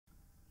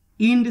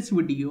In this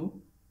video,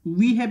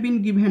 we have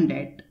been given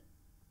that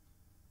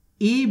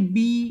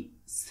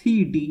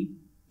ABCD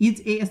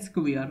is a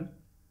square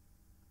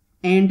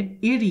and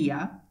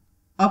area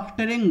of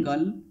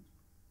triangle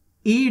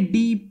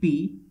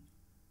ADP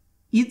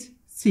is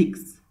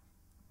 6.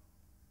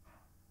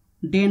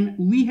 Then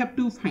we have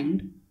to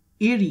find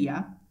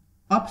area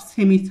of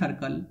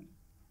semicircle.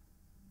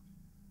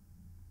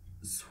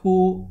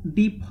 So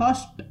the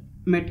first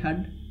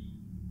method,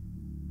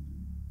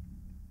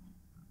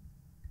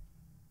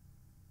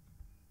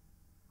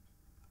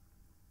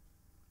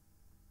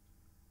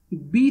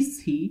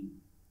 BC,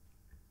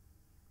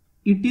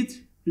 it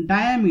is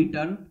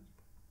diameter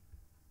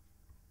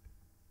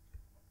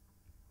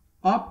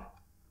of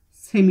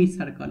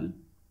semicircle.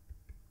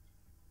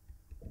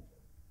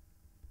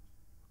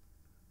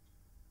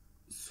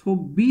 So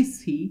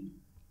BC,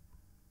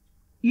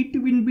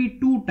 it will be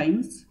 2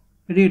 times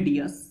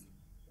radius.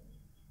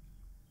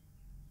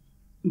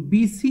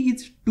 BC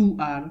is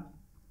 2r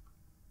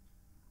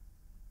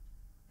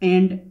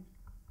and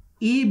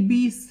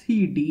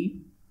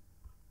ABCD,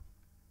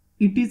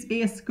 it is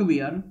a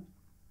square.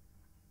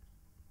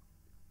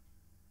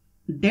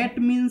 That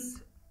means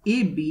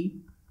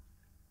AB,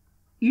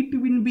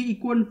 it will be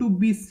equal to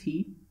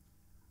BC,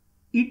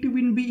 it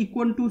will be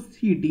equal to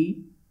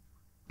CD,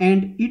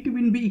 and it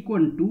will be equal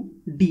to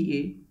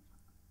DA.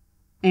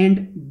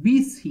 And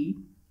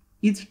BC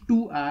is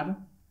 2R.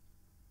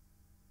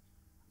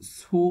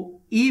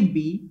 So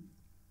AB,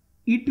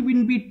 it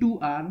will be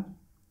 2R.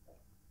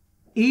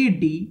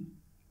 AD,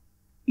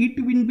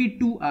 it will be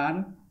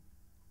 2R.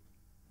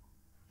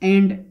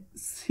 And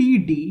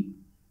CD,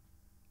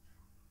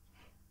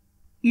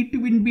 it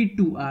will be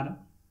 2R.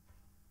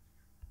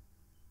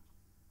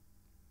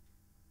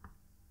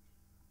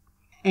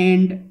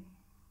 And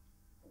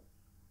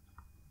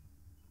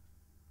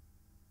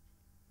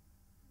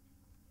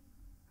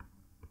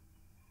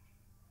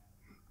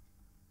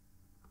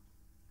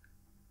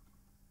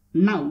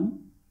now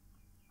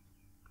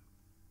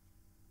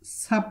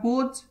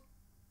suppose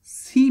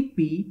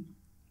CP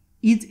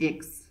is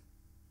X,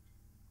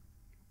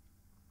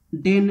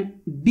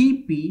 then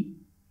DP,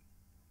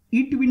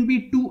 it will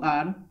be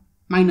 2R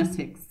minus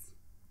X.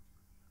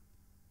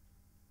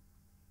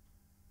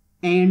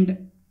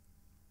 And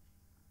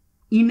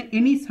in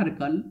any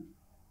circle,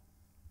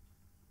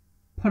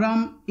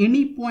 from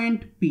any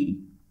point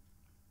P,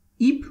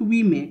 if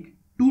we make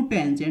 2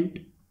 tangent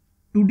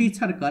to the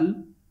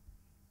circle,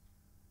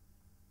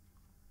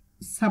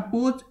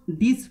 suppose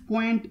this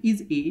point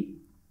is A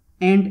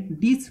and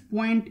this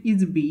point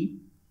is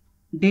B,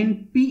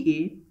 then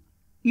PA,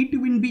 it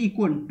will be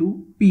equal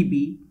to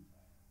PB.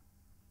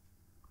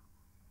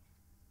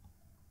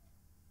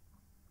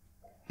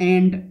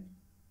 And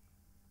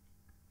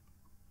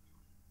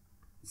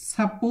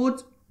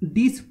suppose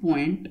this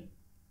point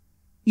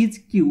is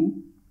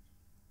Q,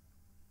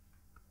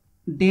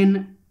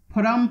 then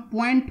from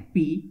point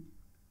P,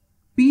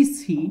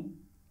 PC,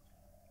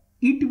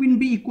 it will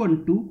be equal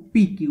to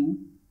PQ,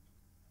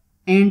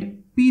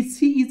 and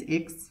PC is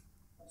X,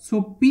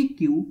 so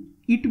PQ,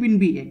 it will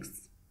be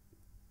X.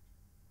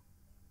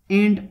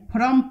 And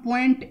from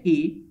point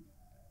A,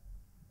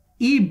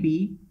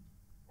 AB,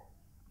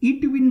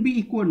 it will be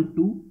equal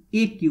to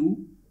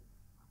AQ,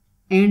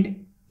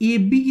 and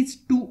AB is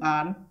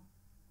 2R,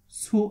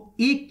 so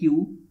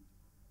AQ,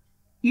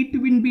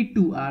 it will be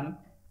 2R.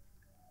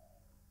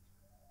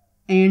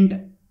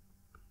 And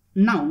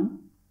now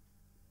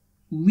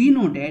we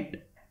know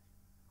that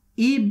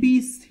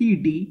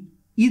ABCD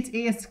is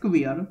a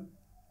square.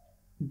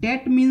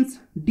 That means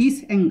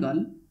this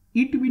angle,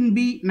 it will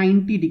be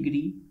 90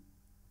 degree.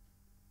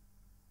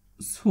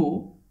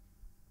 So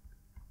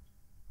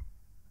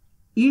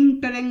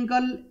in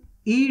triangle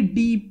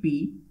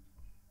ADP,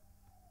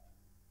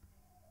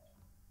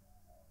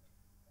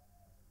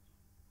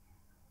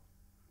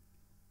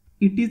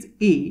 it is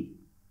A,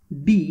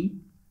 D,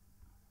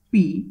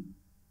 P,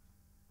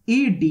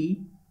 AD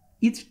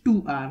is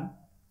 2R,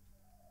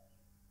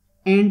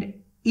 and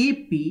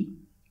AP,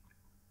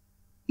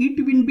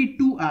 it will be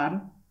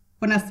 2R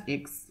plus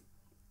X.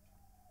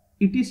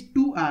 It is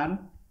 2R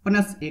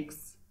plus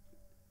X.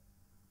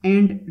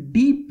 And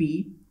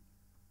DP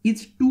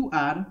is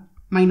 2R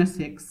minus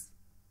X.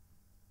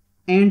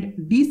 And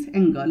this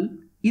angle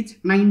is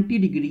 90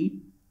 degree.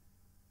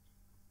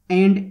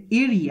 And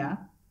area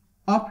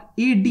of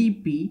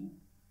ADP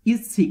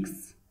is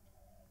 6.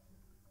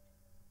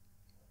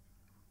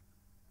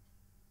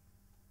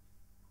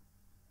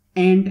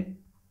 And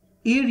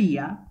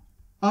area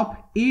of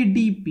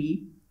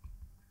ADP,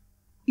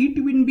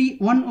 it will be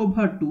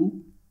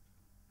 1/2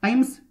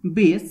 times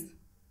base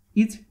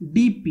is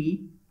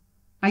DP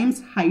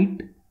times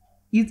height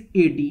is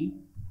AD,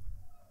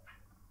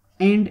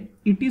 and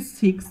it is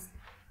 6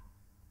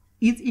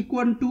 is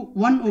equal to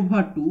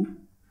 1/2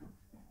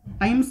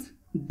 times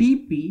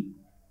DP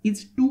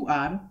is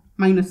 2R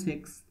minus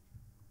X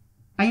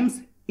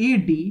times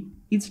AD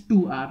is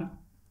 2R,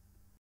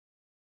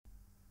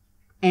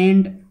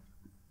 and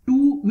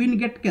 2 will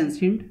get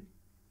cancelled,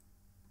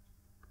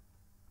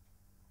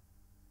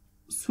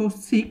 so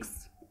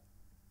 6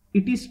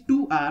 it is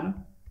 2r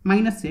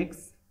minus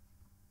x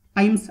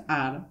times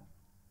r,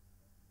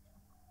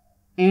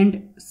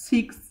 and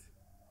 6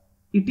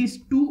 it is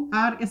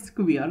 2r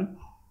square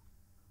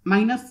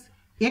minus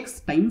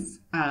x times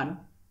r,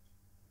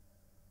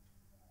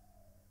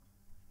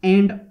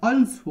 and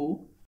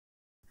also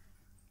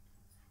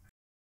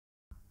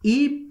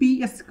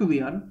AP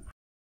square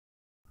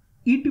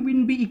it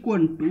will be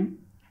equal to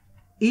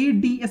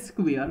AD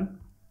square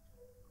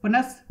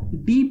plus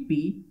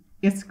DP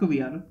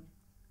square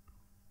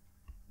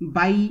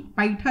by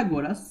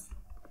Pythagoras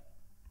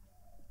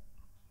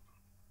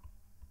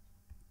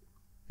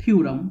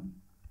theorem,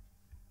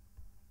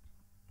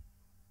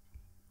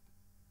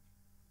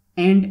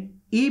 and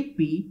AP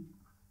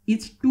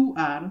is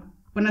 2r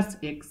plus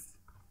x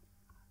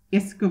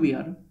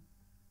square,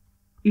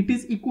 it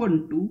is equal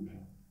to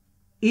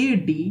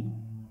AD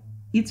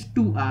is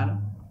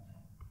 2r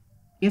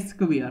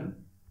square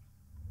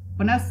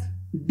plus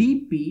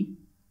DP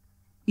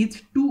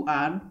is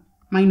 2r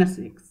minus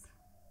x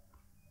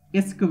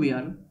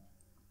square,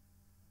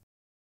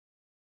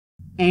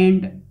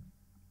 and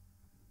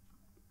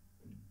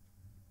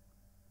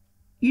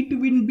it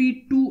will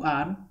be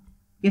 2r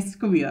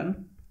square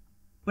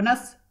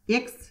plus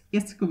x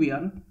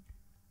square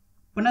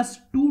plus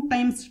 2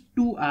 times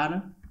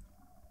 2r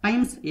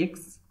times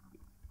x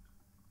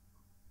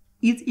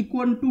is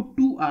equal to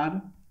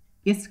 2r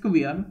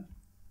square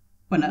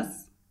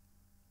plus,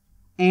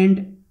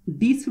 and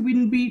this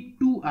will be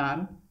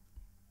 2r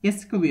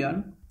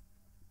square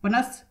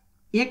plus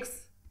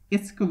x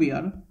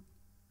square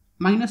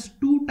minus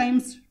 2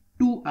 times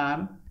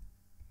 2r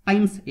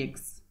times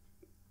x,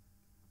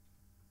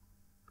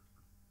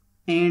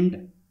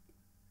 and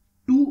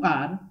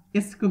 2r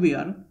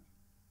square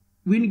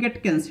will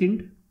get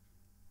cancelled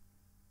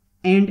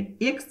and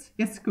x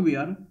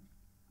square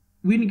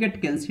will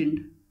get cancelled.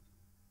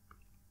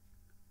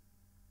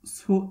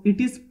 So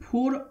it is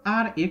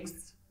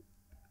 4rx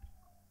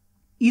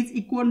is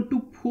equal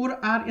to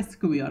 4r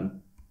square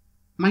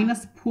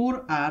minus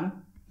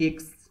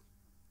 4rx.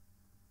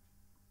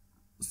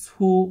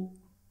 So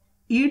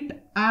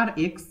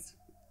 8rx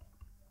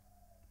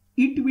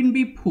it will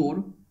be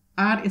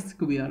 4r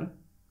square,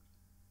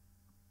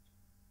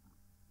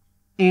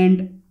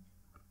 and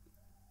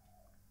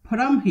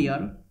from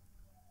here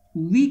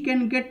we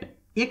can get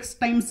x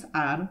times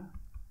r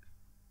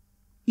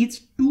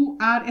is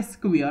 2r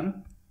square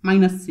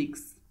minus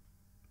 6.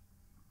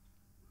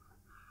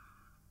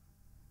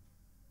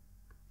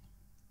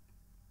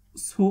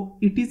 So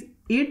it is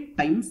 8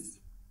 times,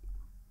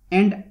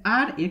 and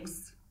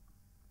rx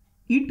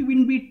it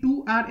will be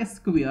 2r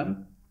square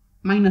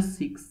minus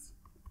 6.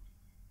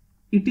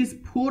 It is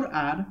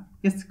 4r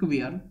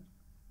square,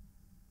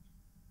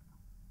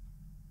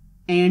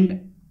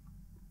 and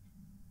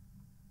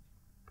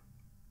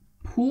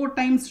 4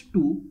 times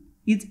 2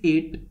 is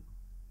 8.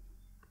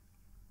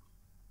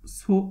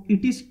 So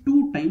it is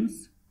 2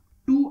 times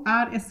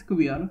 2r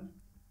square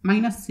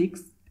minus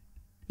 6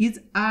 is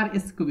r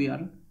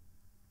square,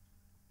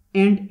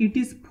 and it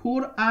is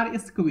 4r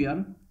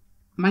square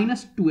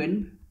minus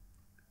 12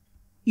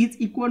 is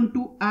equal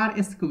to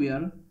r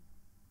square.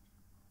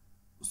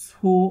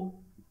 So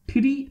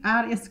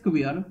 3r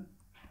square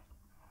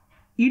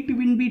it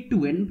will be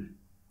 12,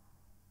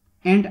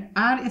 and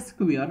r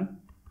square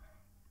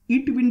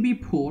it will be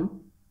 4.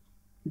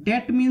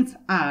 That means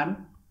r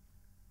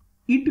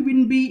it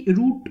will be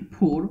root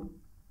 4,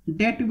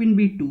 that will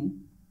be 2.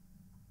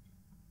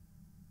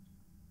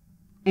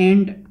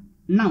 And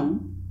now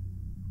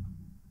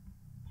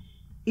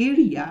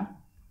area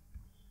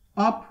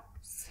of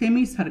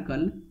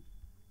semicircle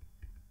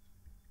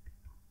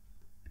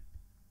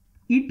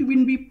it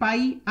will be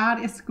pi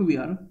r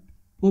square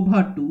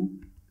over 2,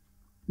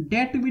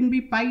 that will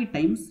be pi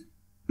times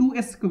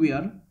 2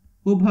 square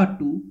over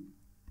 2,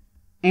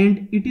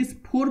 and it is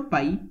 4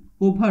 pi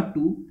over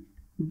 2,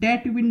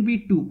 that will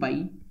be 2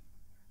 pi.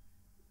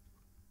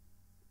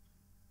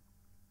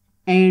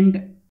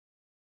 And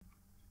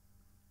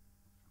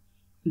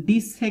the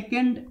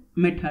second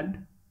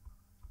method,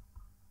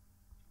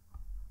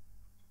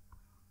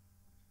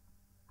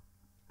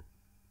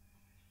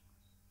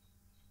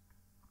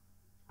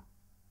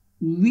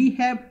 we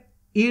have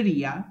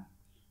area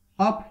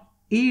of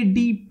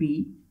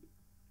ADP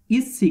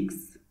is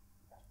 6,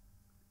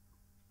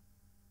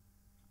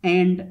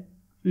 and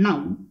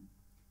now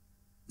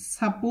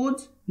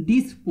suppose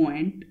this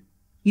point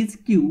is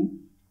Q,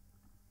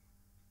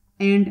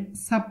 and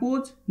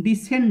suppose the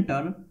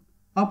center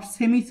of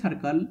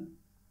semicircle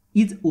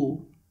is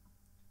O.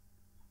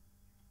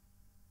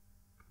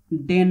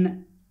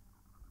 Then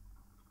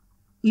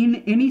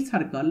in any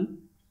circle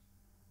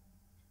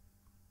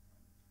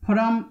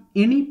from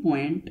any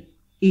point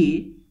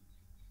A,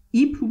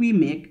 if we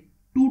make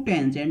 2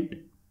 tangent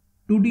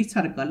to the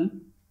circle,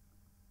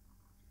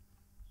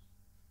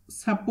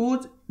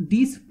 suppose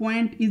this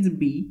point is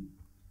B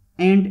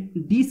and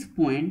this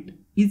point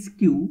is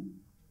Q,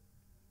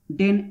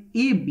 then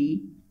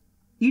AB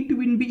it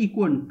will be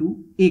equal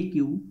to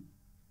AQ,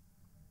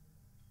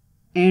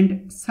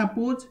 and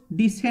suppose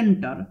the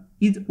center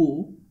is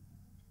O,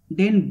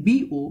 then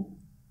BO,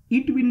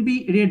 it will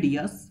be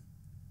radius,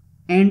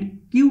 and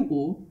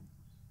QO,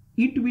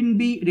 it will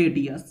be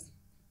radius.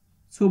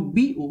 So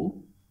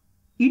BO,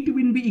 it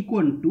will be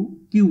equal to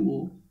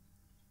QO,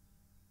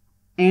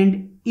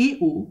 and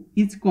AO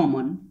is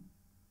common.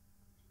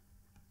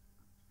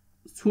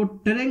 So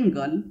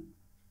triangle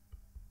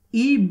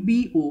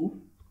ABO,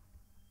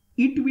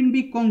 it will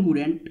be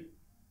congruent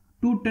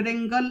to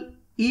triangle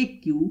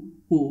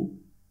AQO.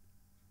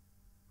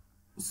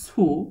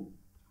 So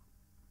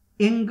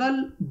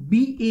angle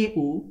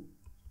BAO,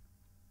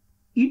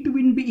 it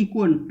will be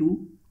equal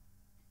to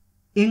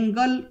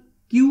angle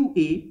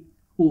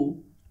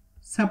QAO.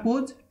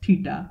 Suppose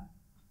theta.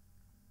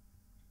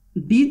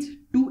 These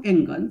two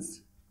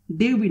angles,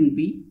 they will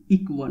be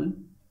equal.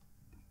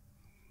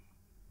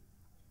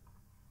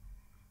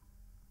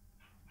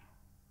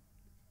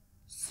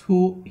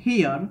 So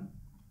here,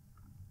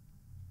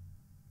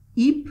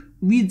 if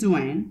we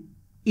join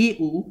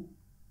AO,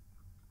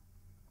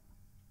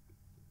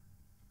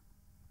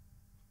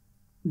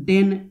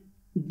 then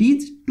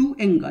these two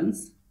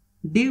angles,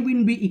 they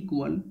will be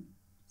equal.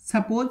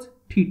 Suppose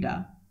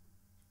theta.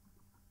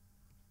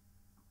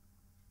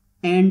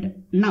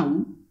 And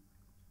now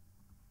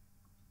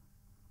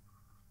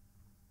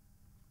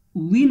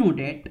we know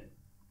that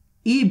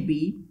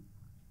AB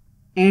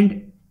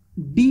and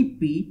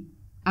DP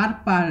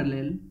are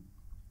parallel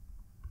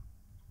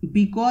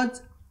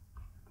because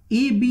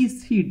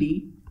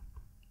ABCD,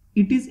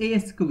 it is a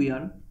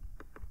square.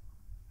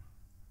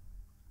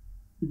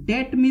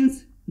 That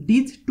means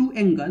these two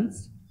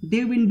angles,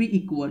 they will be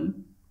equal,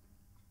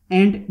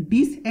 and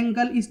this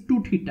angle is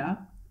 2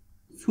 theta,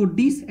 so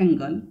this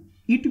angle,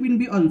 it will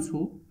be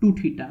also 2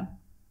 theta.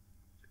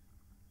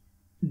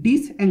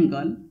 This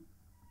angle,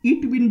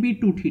 it will be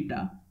 2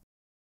 theta,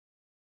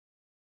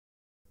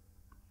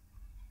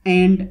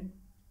 and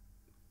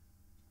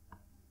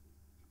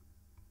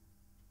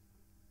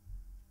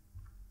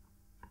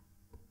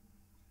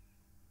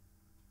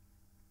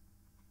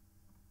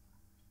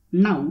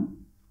now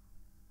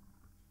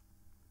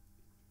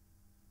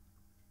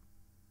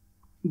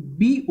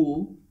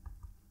BO,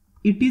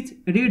 it is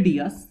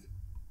radius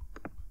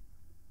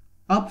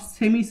of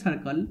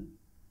semicircle.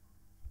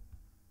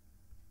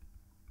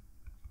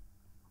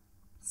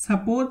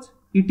 Suppose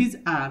it is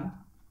R,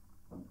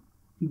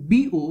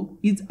 BO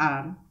is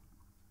R,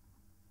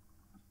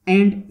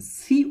 and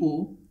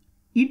CO,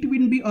 it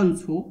will be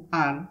also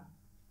R.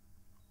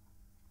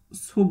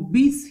 So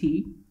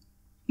BC,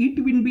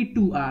 it will be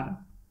 2R,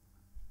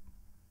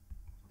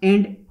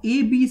 and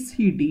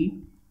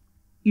ABCD,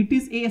 it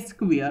is a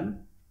square.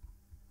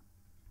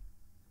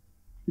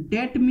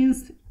 That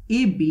means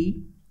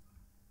AB,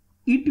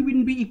 it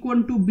will be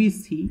equal to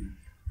BC,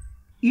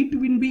 it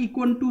will be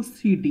equal to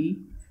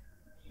CD,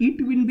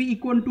 it will be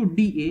equal to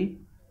DA,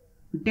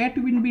 that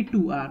will be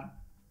 2R.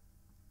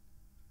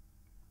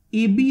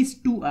 AB is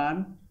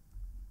 2R,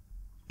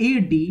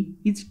 AD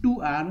is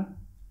 2R,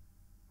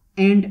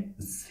 and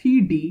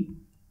CD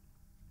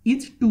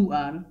is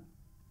 2R.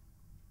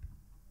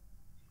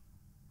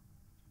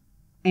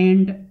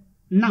 And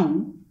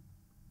now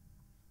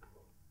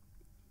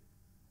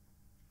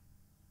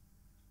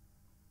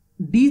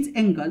these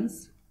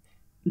angles,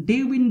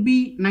 they will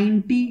be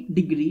 90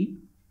 degree.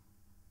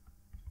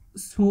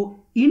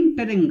 So in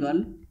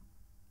triangle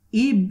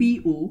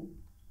ABO,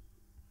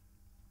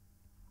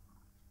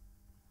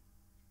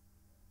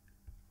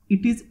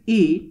 it is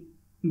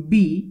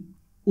ABO,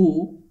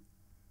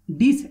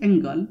 this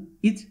angle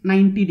is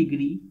 90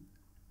 degree,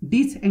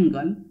 this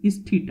angle is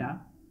theta,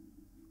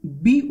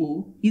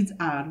 BO is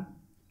R,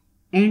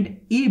 and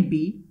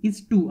AB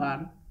is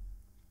 2R.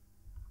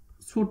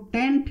 So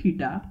tan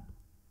theta,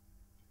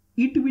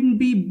 it will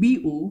be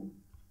BO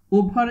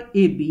over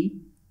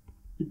AB,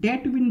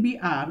 that will be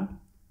R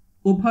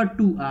over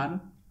 2R.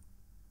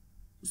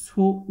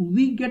 So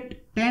we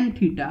get tan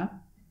theta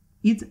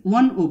is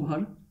 1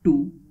 over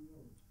 2.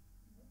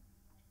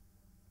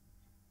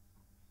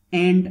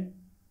 And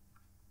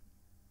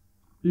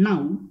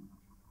now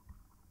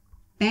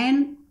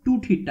tan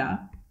 2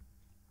 theta,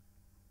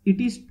 it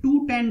is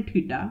 2 tan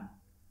theta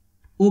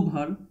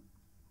over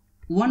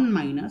 1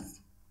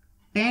 minus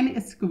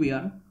tan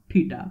square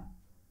theta.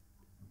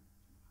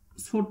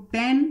 So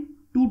tan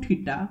 2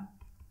 theta,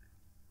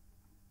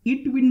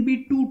 it will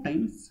be 2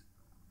 times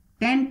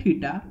tan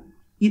theta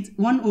is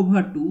 1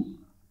 over 2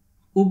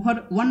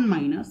 over 1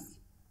 minus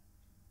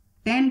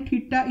tan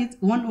theta is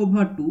 1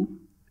 over 2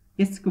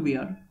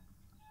 square.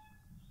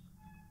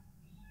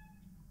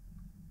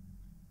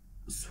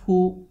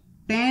 So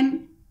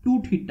tan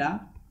 2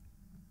 theta,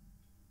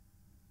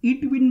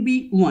 it will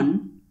be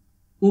 1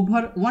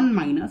 over 1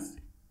 minus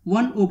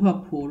 1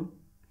 over 4,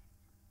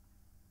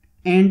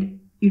 and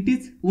it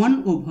is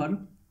 1 over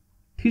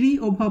 3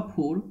 over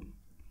 4,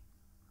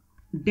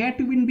 that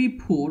will be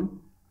 4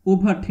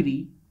 over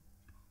 3,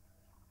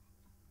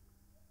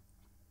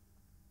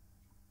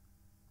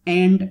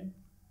 and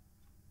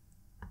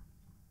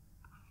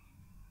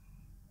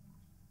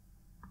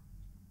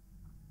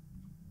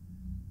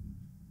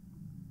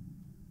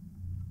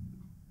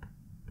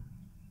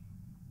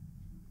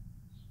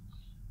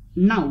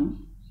Now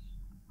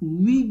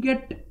we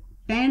get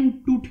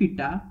tan 2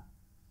 theta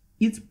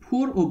is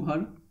 4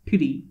 over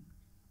 3,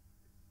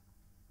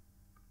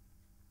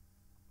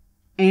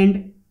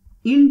 and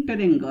in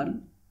triangle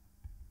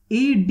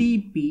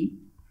ADP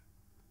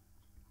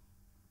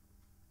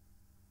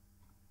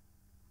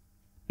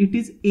it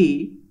is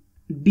ADP,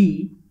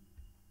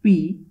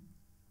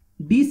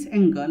 this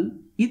angle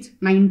is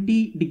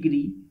 90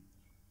 degree,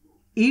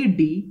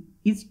 AD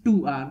is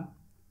 2R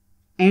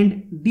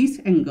and this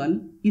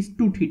angle is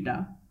 2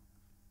 theta.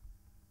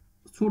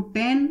 So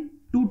tan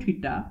 2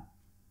 theta,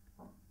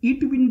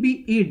 it will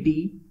be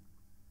AD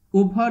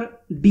over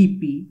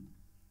DP,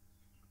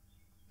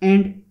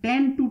 and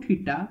tan 2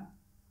 theta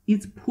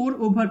is 4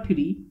 over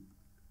 3,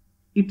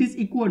 it is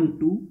equal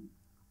to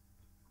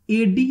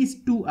AD is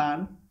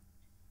 2R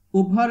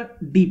over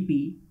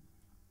DP.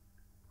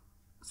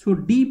 So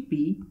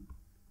DP,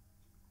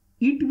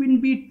 it will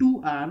be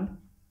 2R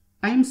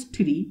times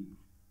 3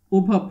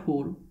 over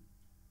 4,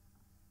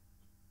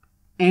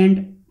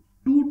 and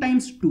 2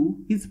 times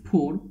 2 is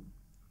 4,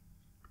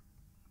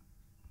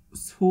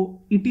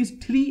 so it is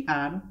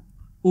 3R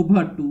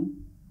over 2.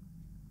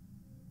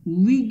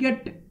 We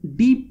get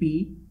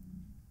DP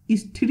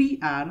is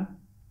 3R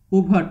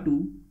over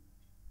 2,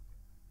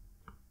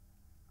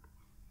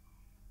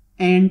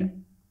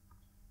 and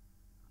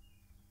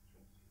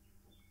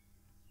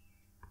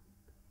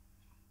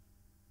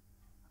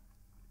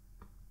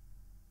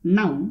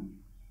now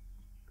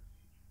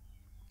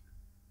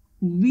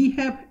we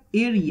have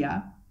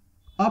area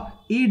of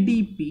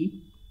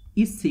ADP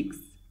is 6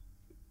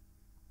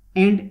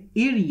 and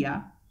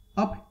area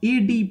of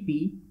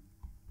ADP,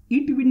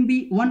 it will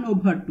be 1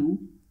 over 2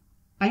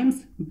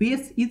 times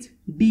base is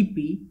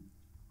DP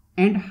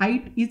and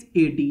height is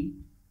AD,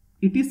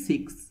 it is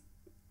 6,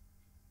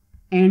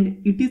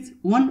 and it is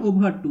 1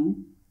 over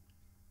 2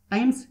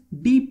 times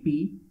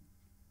DP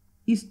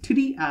is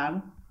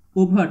 3R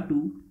over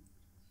 2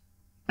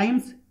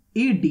 times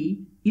AD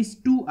is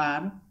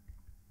 2R,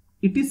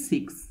 it is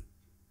 6,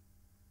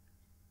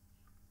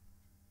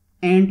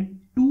 and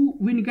 2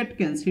 will get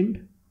cancelled,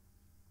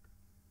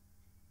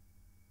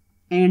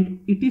 and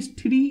it is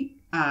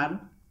 3R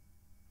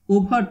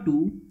over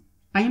 2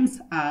 times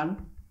R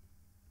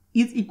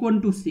is equal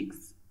to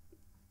 6.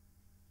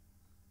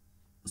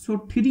 So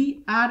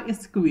 3R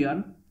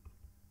square,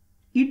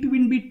 it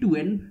will be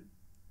 12,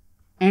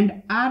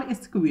 and R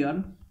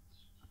square,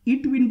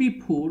 it will be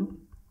 4,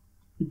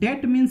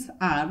 that means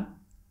R,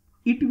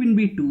 it will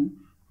be 2,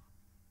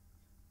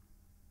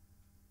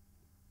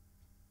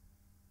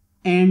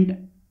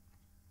 and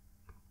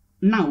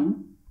now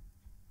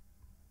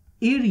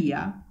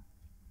area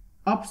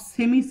of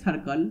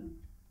semicircle,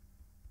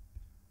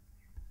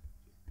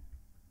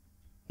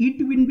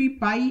 it will be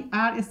pi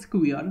R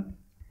square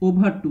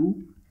over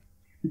 2,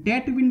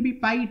 that will be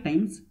pi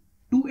times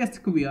 2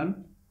 square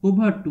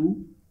over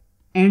 2,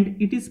 and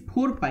it is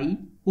 4 pi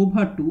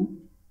over 2,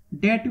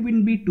 that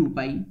will be 2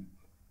 pi.